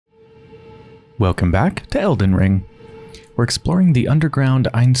Welcome back to Elden Ring. We're exploring the underground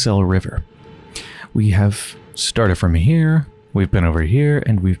Einsel River. We have started from here, we've been over here,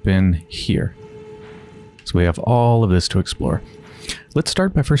 and we've been here. So we have all of this to explore. Let's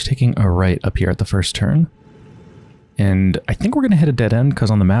start by first taking a right up here at the first turn. And I think we're going to hit a dead end because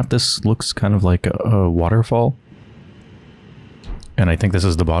on the map this looks kind of like a waterfall. And I think this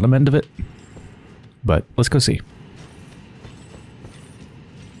is the bottom end of it. But let's go see.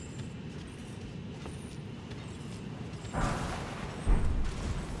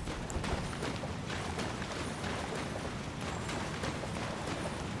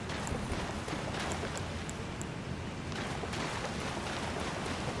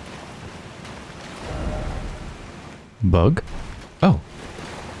 Bug? Oh.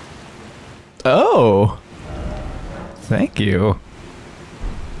 Oh! Thank you.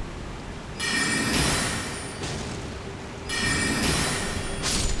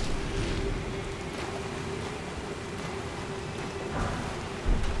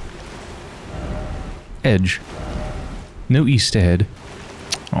 Edge. No east ahead.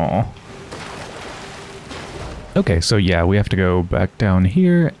 Aw. Okay, so yeah, we have to go back down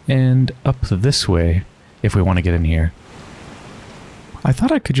here and up this way if we want to get in here. I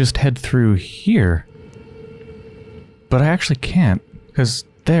thought I could just head through here, but I actually can't, because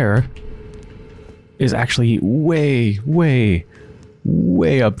there is actually way, way,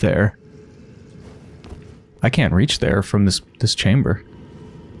 way up there. I can't reach there from this chamber,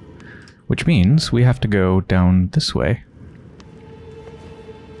 which means we have to go down this way.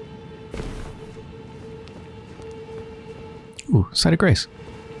 Ooh, Site of Grace.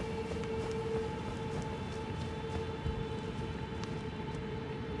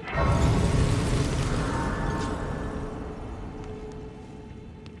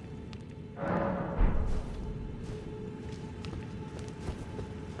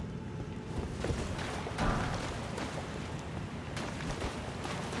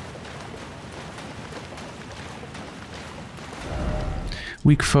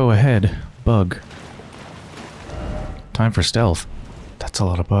 Weak foe ahead. Bug. Time for stealth. That's a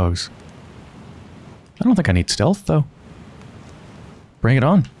lot of bugs. I don't think I need stealth, though. Bring it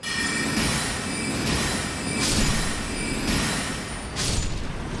on.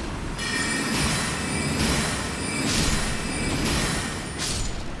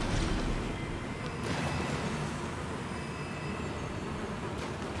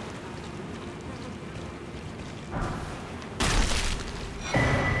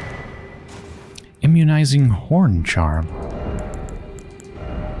 Immunizing Horn Charm.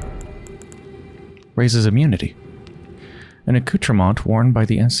 Raises immunity. An accoutrement worn by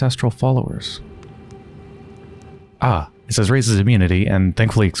the ancestral followers. Ah, it says raises immunity and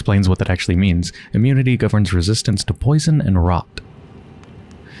thankfully explains what that actually means. Immunity governs resistance to poison and rot.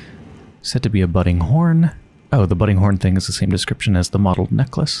 Said to be a budding horn. Oh, the budding horn thing is the same description as the modeled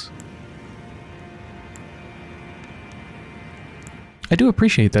necklace. I do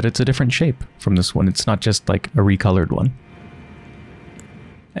appreciate that it's a different shape from this one. It's not just like a recolored one.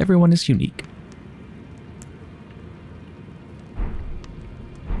 Everyone is unique.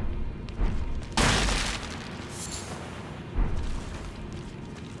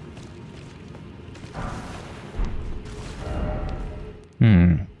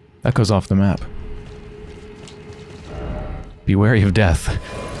 That goes off the map. Be wary of death.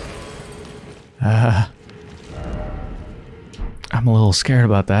 I'm a little scared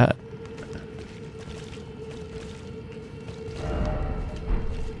about that.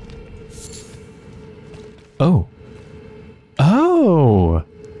 Oh. Oh!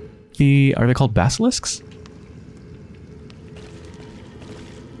 Are they called basilisks?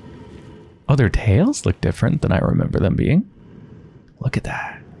 Oh, their tails look different than I remember them being. Look at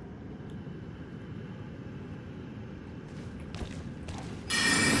that.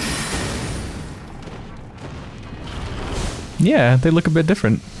 Yeah, they look a bit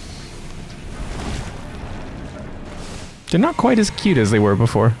different. They're not quite as cute as they were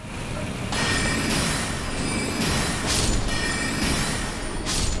before.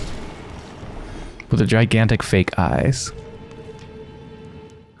 With the gigantic fake eyes.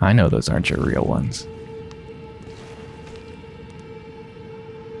 I know those aren't your real ones.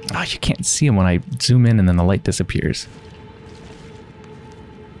 Oh, you can't see them when I zoom in and then the light disappears.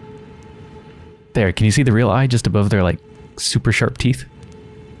 There, can you see the real eye just above their, like, super sharp teeth?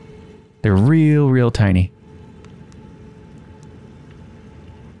 They're real tiny.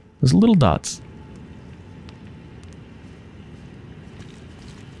 Those little dots.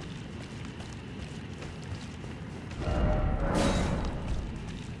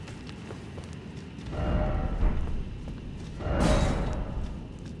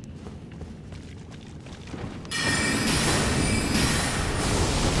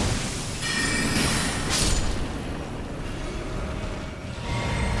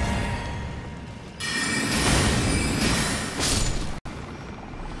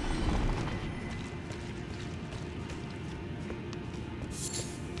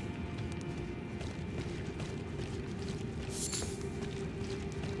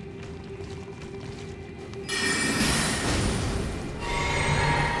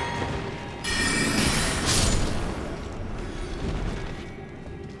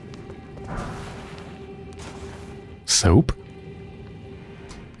 soap?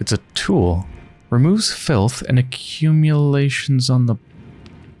 It's a tool. Removes filth and accumulations on the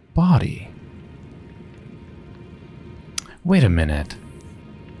body. Wait a minute.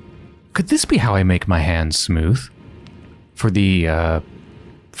 Could this be how I make my hands smooth? For the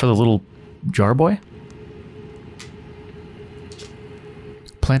little jar boy?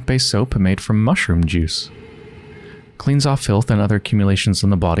 Plant-based soap made from mushroom juice. Cleans off filth and other accumulations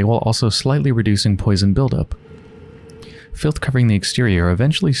on the body while also slightly reducing poison buildup. Filth covering the exterior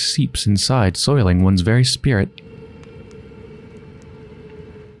eventually seeps inside, soiling one's very spirit.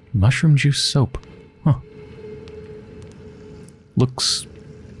 Mushroom juice soap. Huh. Looks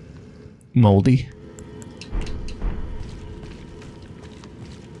moldy.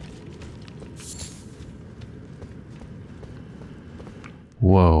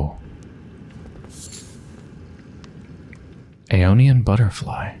 Whoa. Aeonian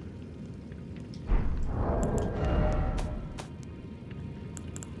butterfly.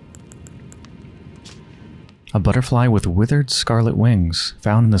 A butterfly with withered scarlet wings,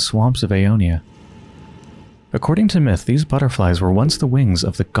 found in the swamps of Aeonia. According to myth, these butterflies were once the wings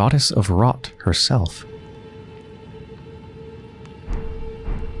of the goddess of rot herself.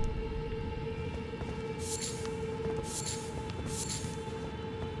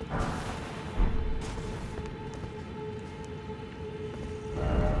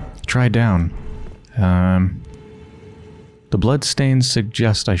 Try down. The blood stains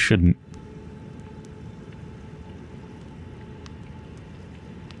suggest I shouldn't.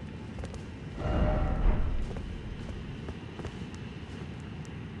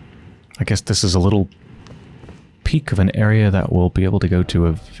 I guess this is a little peek of an area that we'll be able to go to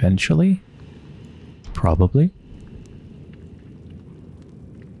eventually? Probably.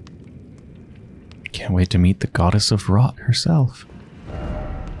 Can't wait to meet the goddess of rot herself.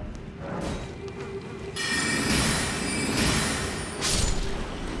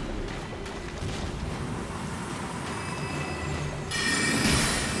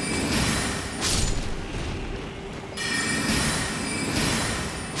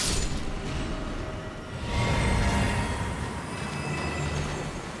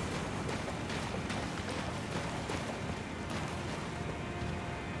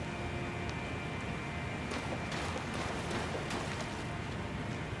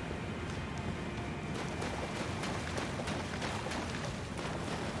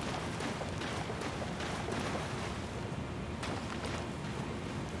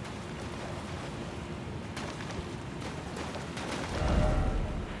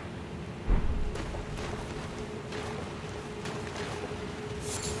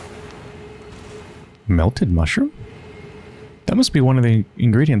 Melted mushroom? That must be one of the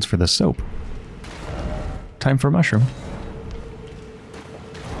ingredients for the soap. Time for mushroom.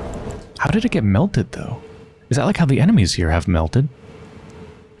 How did it get melted, though? Is that like how the enemies here have melted?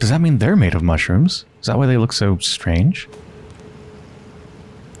 Does that mean they're made of mushrooms? Is that why they look so strange?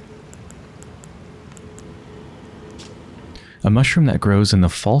 A mushroom that grows in the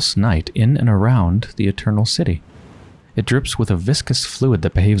false night in and around the eternal city. It drips with a viscous fluid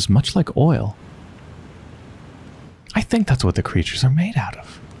that behaves much like oil. I think that's what the creatures are made out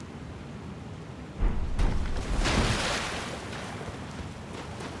of.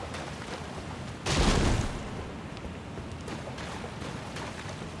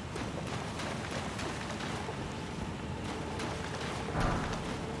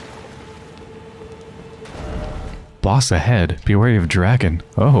 Boss ahead. Be wary of dragon.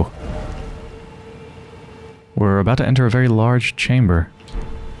 Oh. We're about to enter a very large chamber.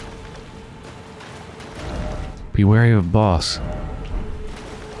 Be wary of boss.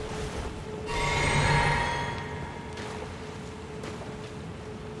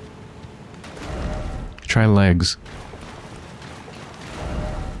 Try legs.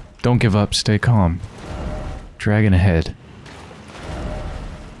 Don't give up, stay calm. Dragon ahead.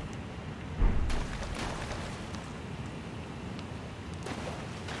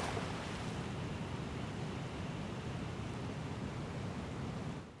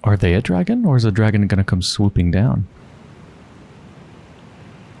 Are they a dragon, or is a dragon gonna come swooping down?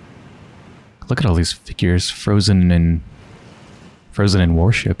 Look at all these figures frozen in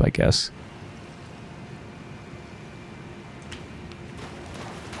worship, I guess.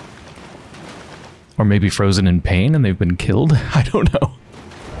 Or maybe frozen in pain and they've been killed? I don't know.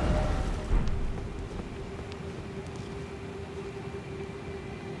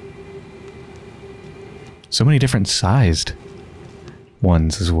 So many different sized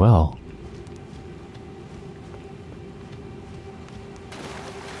ones as well.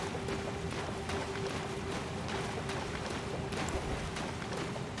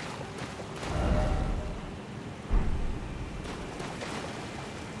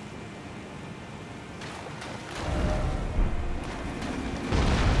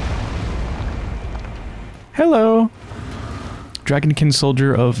 Hello! Dragonkin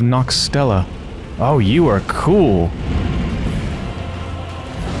soldier of Nokstella. Oh, you are cool.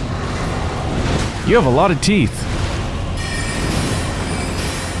 You have a lot of teeth.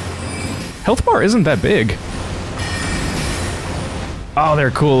 Health bar isn't that big. Oh,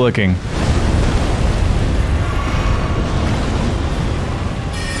 they're cool looking.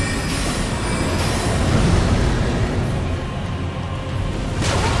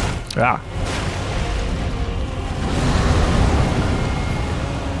 Ah.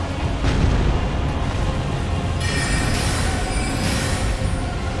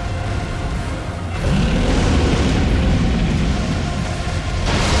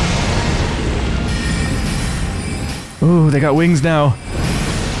 Ooh, they got wings now.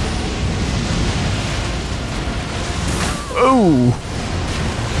 Ooh.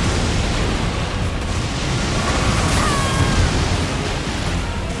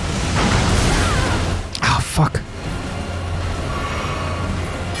 Oh, fuck.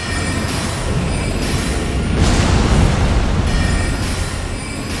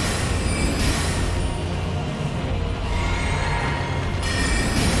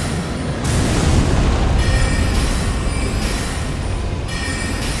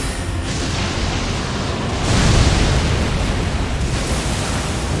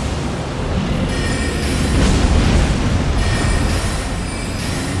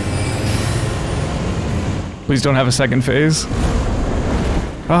 Please don't have a second phase.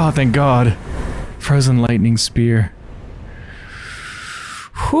 Oh, thank God. Frozen lightning spear.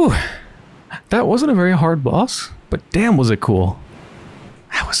 Whew. That wasn't a very hard boss, but damn was it cool.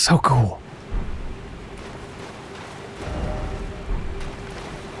 That was so cool.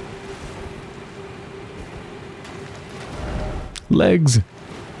 Legs.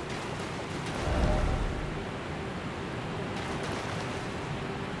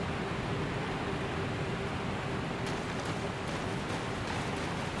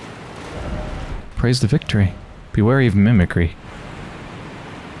 Praise the victory. Be wary of mimicry.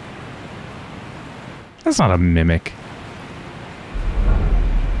 That's not a mimic.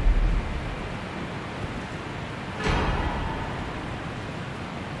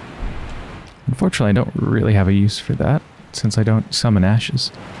 Unfortunately, I don't really have a use for that, since I don't summon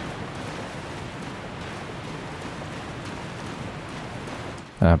ashes.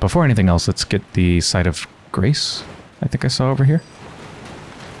 Before anything else, let's get the Site of Grace I think I saw over here.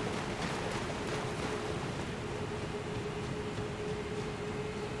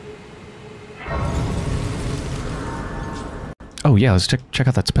 Oh yeah, let's check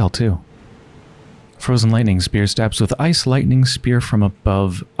out that spell too. Frozen Lightning Spear stabs with Ice Lightning Spear from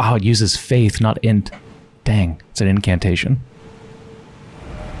above. Oh, it uses Faith, not Int. Dang, it's an incantation.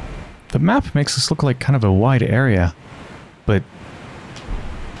 The map makes this look like kind of a wide area, but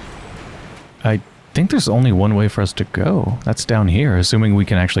I think there's only one way for us to go. That's down here, assuming we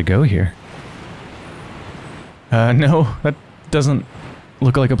can actually go here. No, that doesn't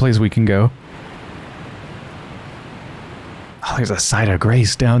look like a place we can go. Oh, there's a Site of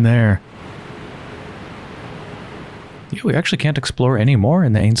Grace down there. Yeah, we actually can't explore any more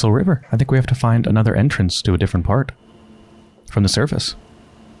in the Ainsel River. I think we have to find another entrance to a different part from the surface.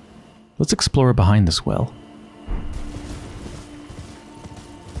 Let's explore behind this well.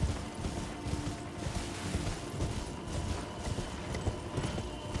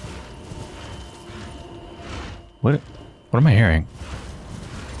 What am I hearing?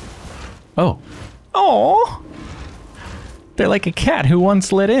 Oh. Oh! They're like a cat who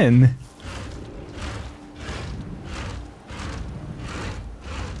once let in.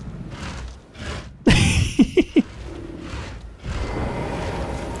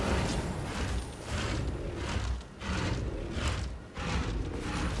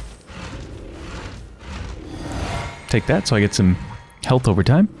 Take that so I get some health over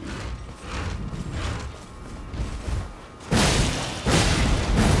time.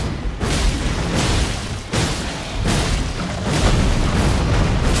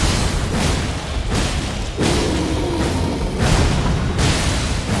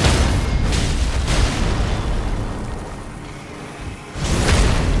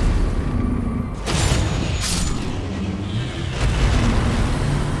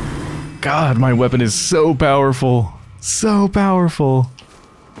 God, my weapon is so powerful. So powerful.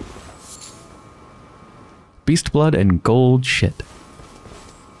 Beast blood and gold shit.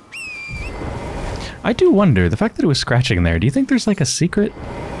 I do wonder, the fact that it was scratching there, do you think there's like a secret?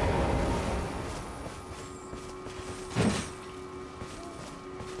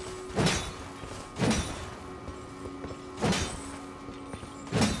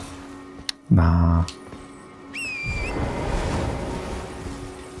 Nah.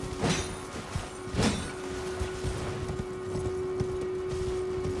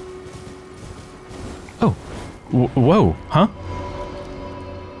 Whoa, huh?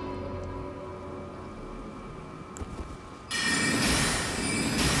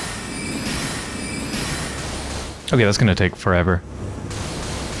 Okay, that's gonna take forever.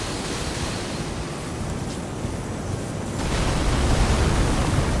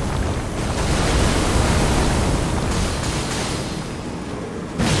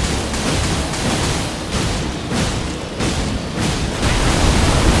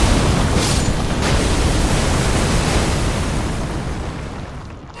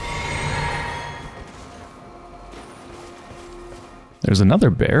 There's another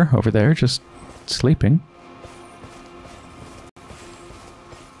bear over there just sleeping.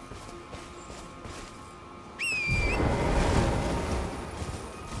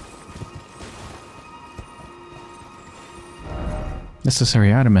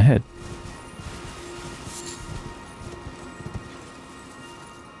 Necessary item ahead.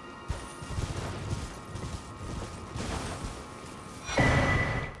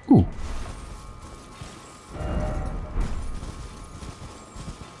 Ooh.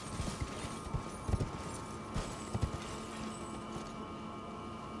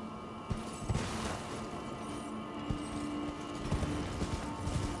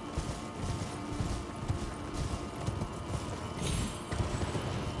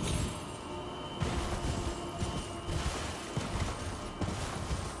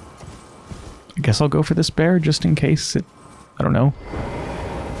 I guess I'll go for this bear just in case it, I don't know,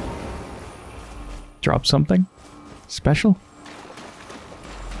 drop something special.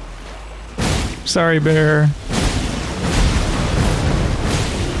 Sorry, bear.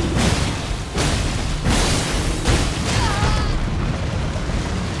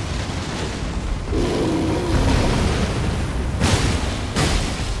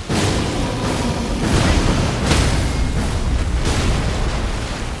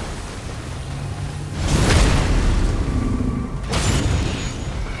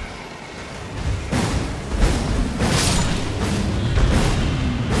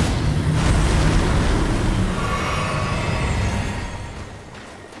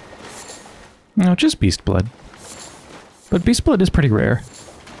 No, just beast blood. But beast blood is pretty rare.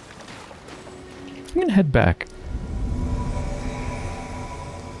 I'm gonna head back.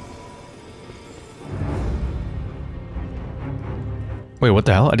 Wait, what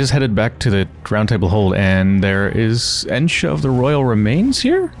the hell? I just headed back to the Round Table Hold and there is Ensha of the Royal Remains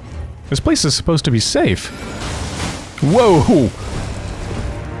here? This place is supposed to be safe. Whoa!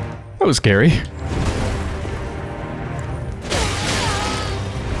 That was scary.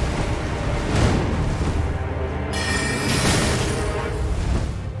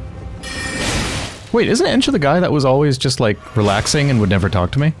 Wait, isn't Ensha the guy that was always just, like, relaxing and would never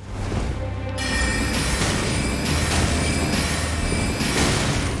talk to me?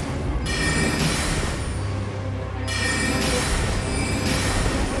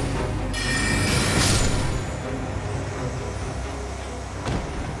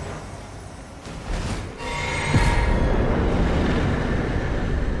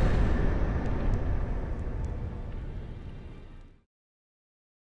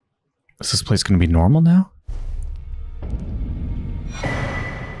 Is this place going to be normal now?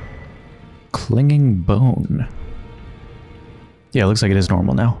 Clinging bone. Yeah, it looks like it is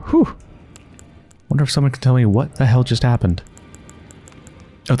normal now. Whew. Wonder if someone can tell me what the hell just happened.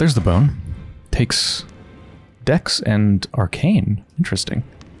 Oh, there's the bone. Takes Dex and Arcane. Interesting.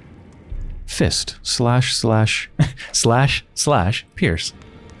 Fist. Slash, slash, slash, slash, pierce.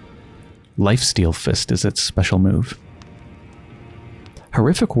 Lifesteal Fist is its special move.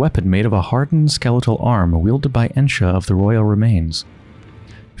 Horrific weapon made of a hardened skeletal arm wielded by Ensha of the Royal Remains.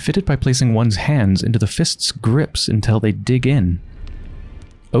 Fitted by placing one's hands into the fist's grips until they dig in.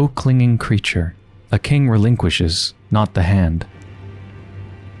 O clinging creature, a king relinquishes, not the hand.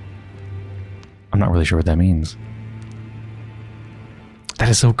 I'm not really sure what that means. That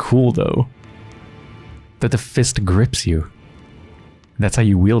is so cool, though. That the fist grips you. That's how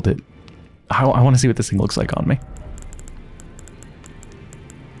you wield it. I want to see what this thing looks like on me.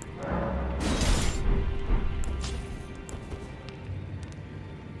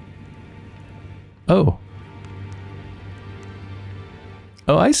 Oh.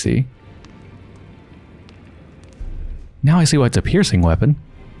 Oh, I see. Now I see why it's a piercing weapon.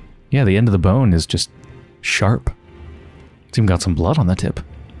 Yeah, the end of the bone is just sharp. It's even got some blood on the tip.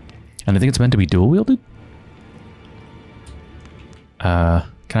 And I think it's meant to be dual-wielded? Can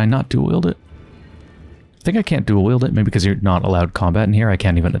I not dual-wield it? I think I can't dual-wield it, maybe because you're not allowed combat in here, I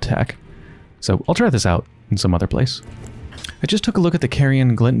can't even attack. So I'll try this out in some other place. I just took a look at the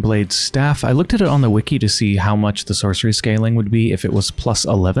Carrion Glintblade staff. I looked at it on the wiki to see how much the sorcery scaling would be if it was plus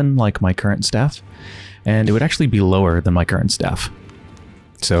 11 like my current staff. and it would actually be lower than my current staff.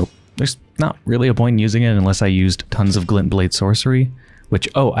 So there's not really a point in using it unless I used tons of Glint Blade Sorcery, which,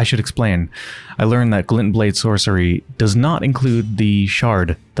 oh, I should explain. I learned that Glint Blade Sorcery does not include the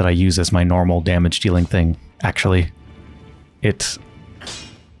shard that I use as my normal damage dealing thing, actually. It,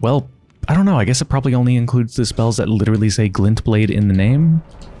 well, I don't know, I guess it probably only includes the spells that literally say Glint Blade in the name?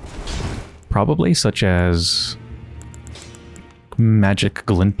 Probably, such as Magic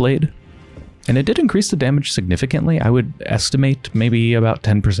Glint Blade. And it did increase the damage significantly. I would estimate maybe about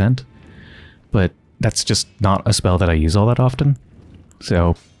 10%. But that's just not a spell that I use all that often.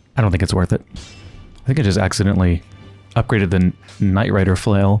 So I don't think it's worth it. I think I just accidentally upgraded the Knight Rider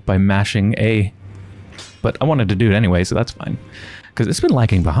Flail by mashing A. But I wanted to do it anyway, so that's fine. Because it's been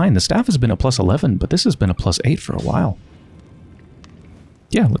lagging behind. The staff has been a plus 11, but this has been a plus 8 for a while.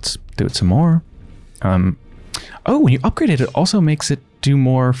 Yeah, let's do it some more. Oh, when you upgrade it, it also makes it do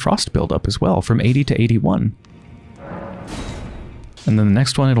more frost buildup as well, from 80 to 81. And then the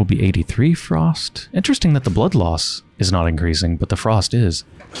next one, it'll be 83 frost. Interesting that the blood loss is not increasing, but the frost is.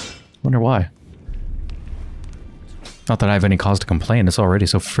 Wonder why. Not that I have any cause to complain, it's already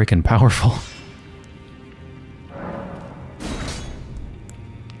so freaking powerful.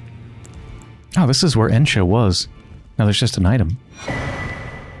 Oh, this is where Ensha was. Now there's just an item.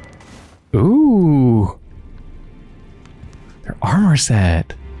 Ooh! Their armor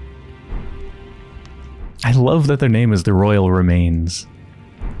set! I love that their name is the Royal Remains.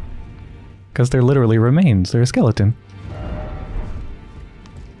 Because they're literally remains, they're a skeleton.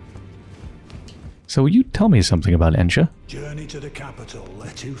 So will you tell me something about Ensha? Journey to the capital,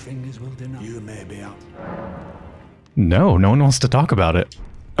 let two fingers will deny. You may be out. No, no one wants to talk about it.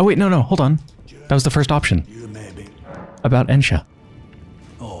 Oh wait, no, hold on. That was the first option. You may be. About Ensha.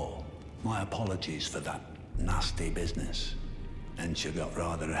 Oh, my apologies for that nasty business. Ensha got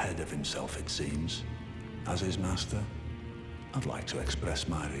rather ahead of himself, it seems. As his master, I'd like to express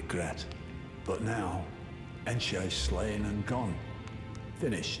my regret. But now, Ensha is slain and gone.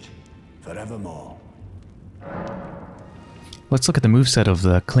 Finished. Forevermore. Let's look at the moveset of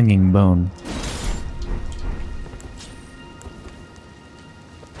the Clinging Bone.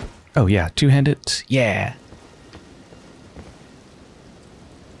 Oh yeah, two-handed. Yeah!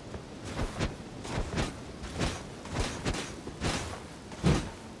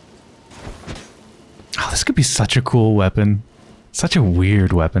 Oh, this could be such a cool weapon. Such a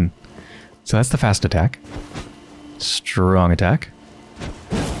weird weapon. So that's the fast attack. Strong attack.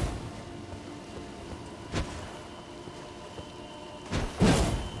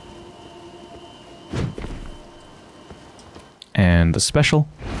 And the special.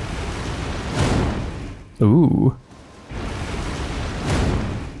 Ooh.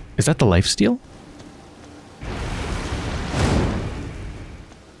 Is that the lifesteal?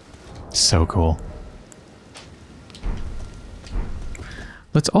 So cool.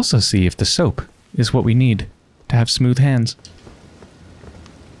 Let's also see if the soap is what we need to have smooth hands.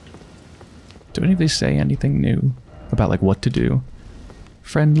 Do any of these say anything new about like what to do?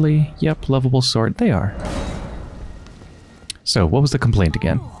 Friendly, yep, lovable sword, they are. So, what was the complaint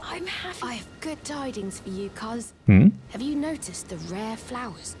again? Oh, I'm happy. I have good tidings for you, cuz. Have you noticed the rare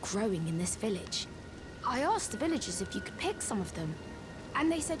flowers growing in this village? I asked the villagers if you could pick some of them, and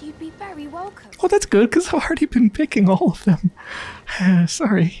they said you'd be very welcome. Oh, that's good, because I've already been picking all of them.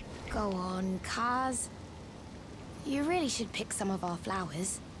 Sorry. Go on, cuz. You really should pick some of our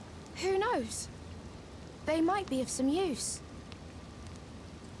flowers. Who knows? They might be of some use.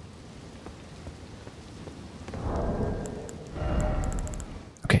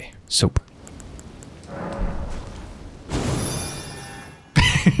 Okay, soap.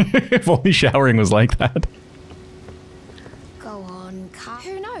 If only showering was like that. Go on, cuz.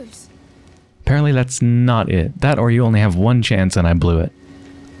 Who knows? Apparently that's not it. That or you only have one chance and I blew it.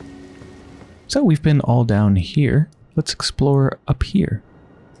 So we've been all down here. Let's explore up here.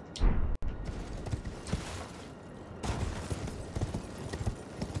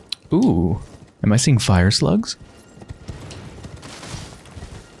 Ooh, am I seeing fire slugs?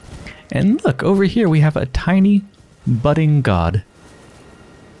 And look, over here we have a tiny budding god.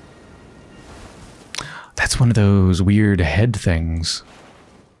 That's one of those weird head things.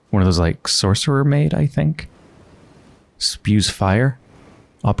 One of those like sorcerer made, I think. Spews fire,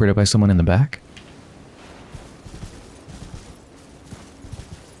 operated by someone in the back.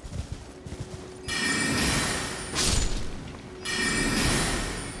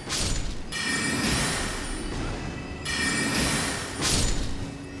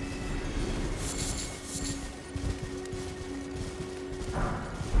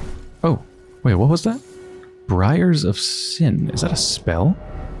 Oh, wait, what was that? Briars of Sin. Is that a spell?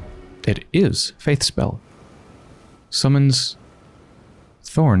 It is Faith spell. Summons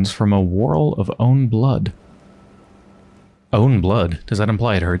thorns from a whorl of own blood. Own blood? Does that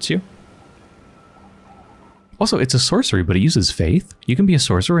imply it hurts you? Also, it's a sorcery, but it uses faith? You can be a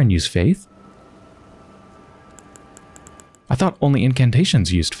sorcerer and use faith? I thought only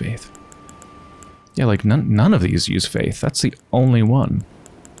incantations used faith. Yeah, like none of these use faith. That's the only one.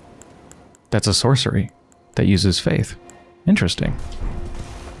 That's a sorcery that uses faith. Interesting.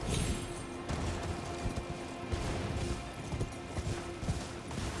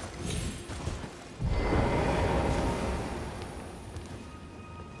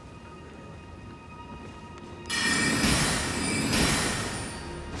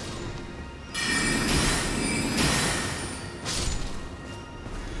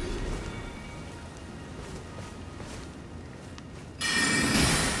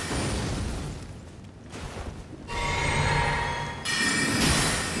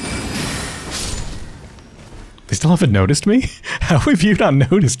 They still haven't noticed me? How have you not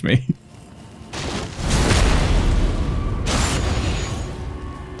noticed me?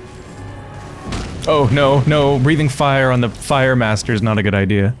 Oh, no, no. Breathing fire on the Fire Master is not a good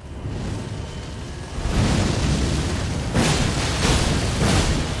idea.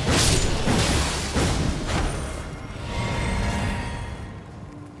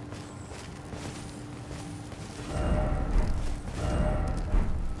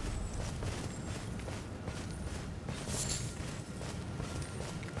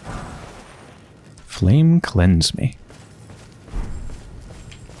 Flame cleanse me.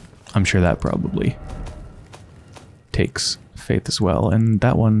 I'm sure that probably takes faith as well, and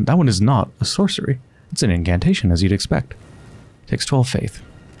that one is not a sorcery. It's an incantation, as you'd expect. Takes 12 faith.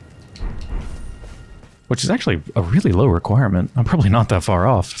 Which is actually a really low requirement. I'm probably not that far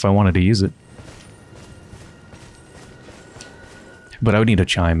off if I wanted to use it. But I would need a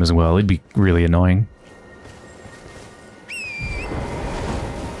chime as well. It'd be really annoying.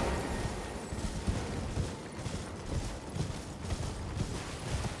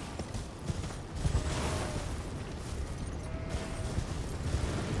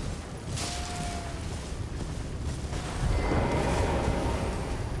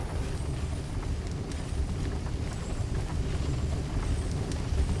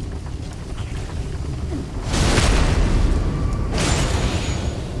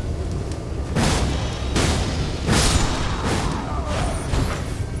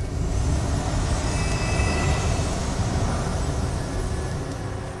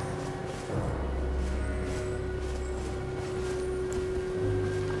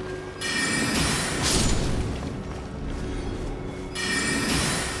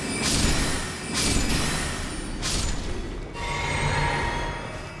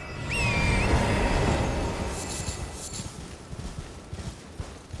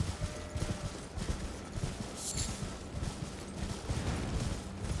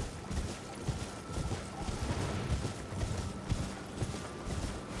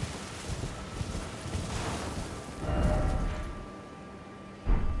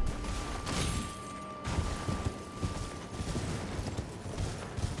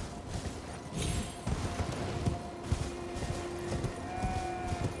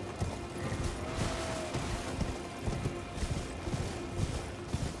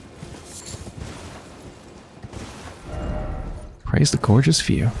 Praise the gorgeous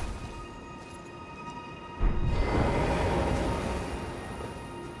view.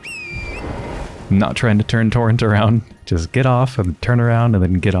 Not trying to turn Torrent around. Just get off and turn around and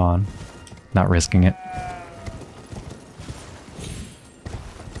then get on. Not risking it.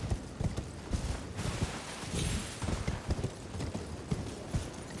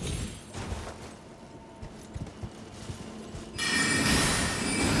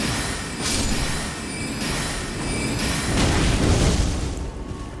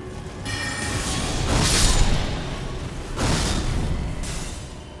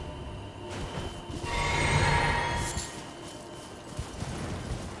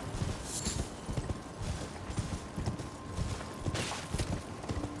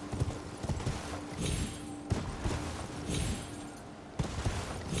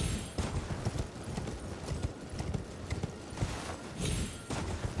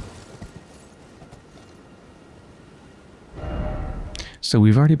 So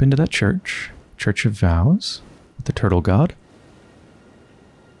we've already been to that church. Church of Vows. With the turtle god.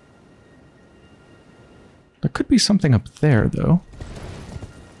 There could be something up there, though.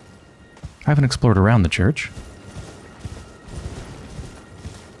 I haven't explored around the church.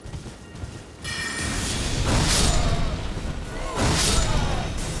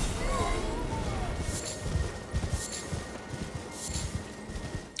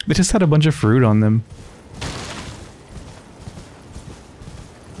 They just had a bunch of fruit on them.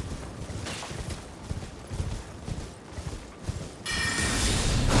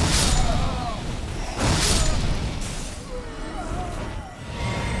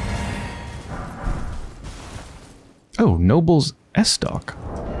 Oh, Noble's S-Stock.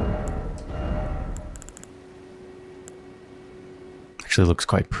 Actually looks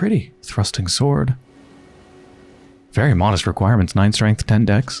quite pretty. Thrusting sword. Very modest requirements, 9 strength, 10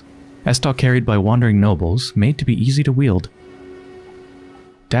 dex. S-Stock carried by wandering nobles, made to be easy to wield.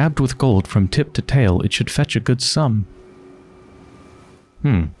 Dabbed with gold from tip to tail, it should fetch a good sum.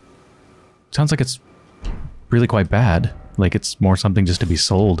 Sounds like it's really quite bad. Like it's more something just to be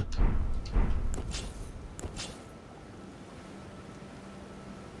sold.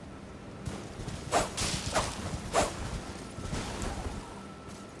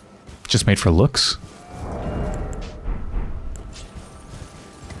 Just made for looks.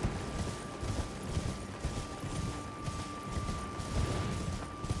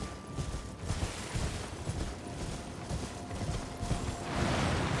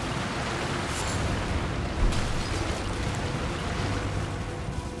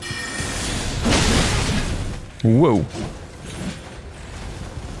 Whoa.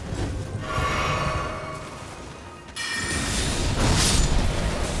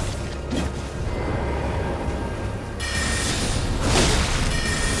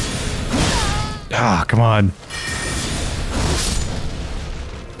 Ah, come on.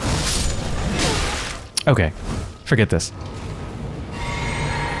 Okay, forget this.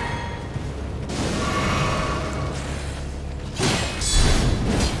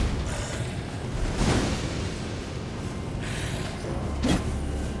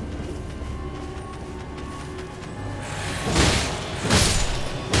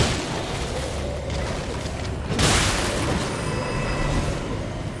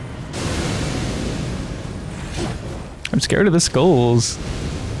 I'm scared of the skulls.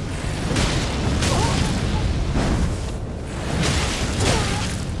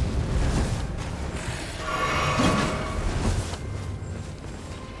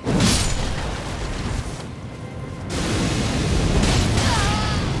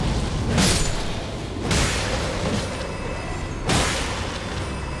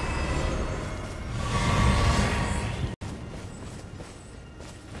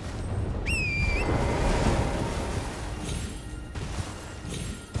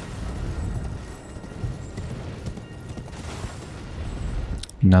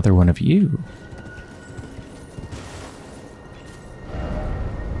 Another one of you.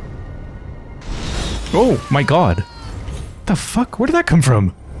 Oh my god. The fuck? Where did that come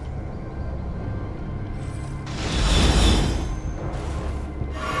from?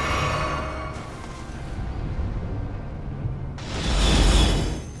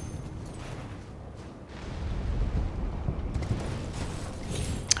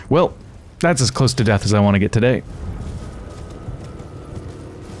 Well, that's as close to death as I want to get today.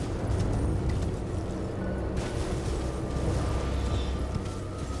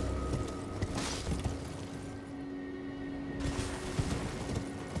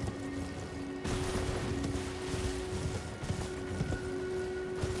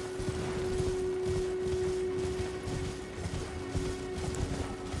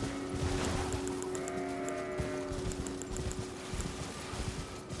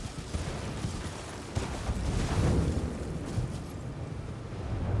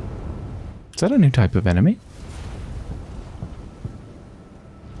 Is that a new type of enemy?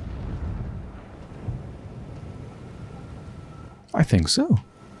 I think so.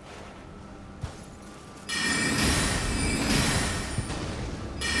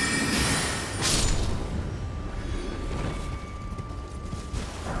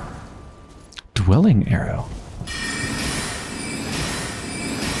 Dwelling arrow.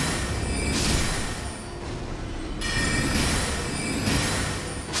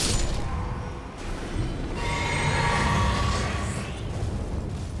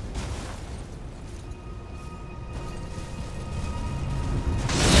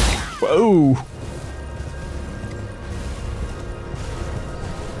 Whoa!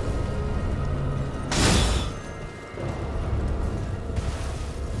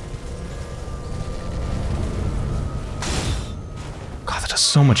 God, that does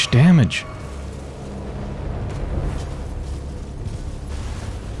so much damage.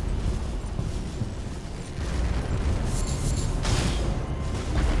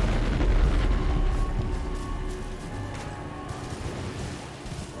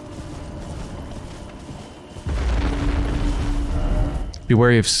 Be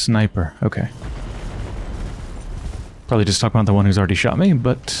wary of sniper. Okay. Probably just talking about the one who's already shot me,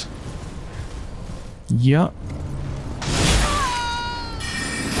 but... yeah.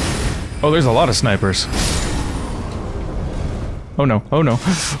 Oh, there's a lot of snipers. Oh no, oh no.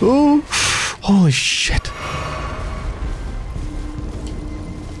 Oh! Holy shit.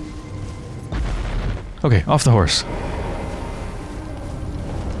 Okay, off the horse.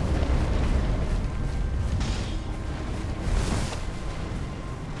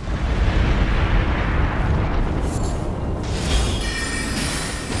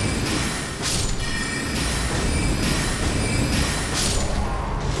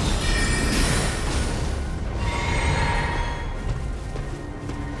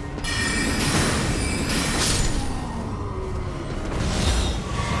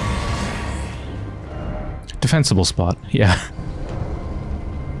 Defensible spot, yeah.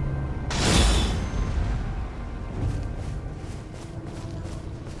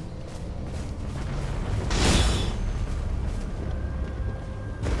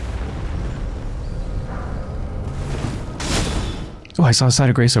 Oh, I saw a side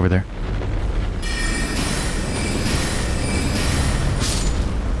of grace over there.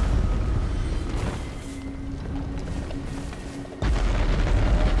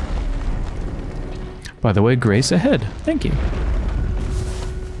 By the way, grace ahead. Thank you.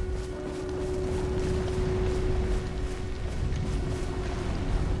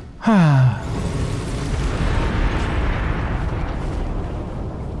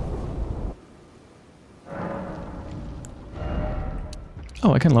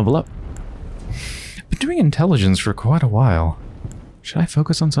 Oh, I can level up. I've been doing intelligence for quite a while. Should I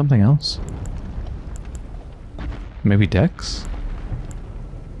focus on something else? Maybe Dex?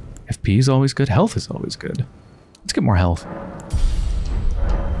 FP is always good. Health is always good. Let's get more health.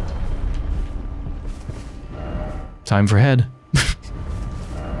 Time for head.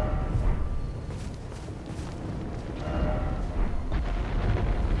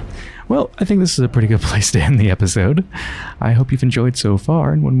 Well, I think this is a pretty good place to end the episode. I hope you've enjoyed so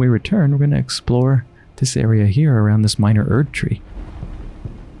far, and when we return, we're going to explore this area here around this minor Erd tree.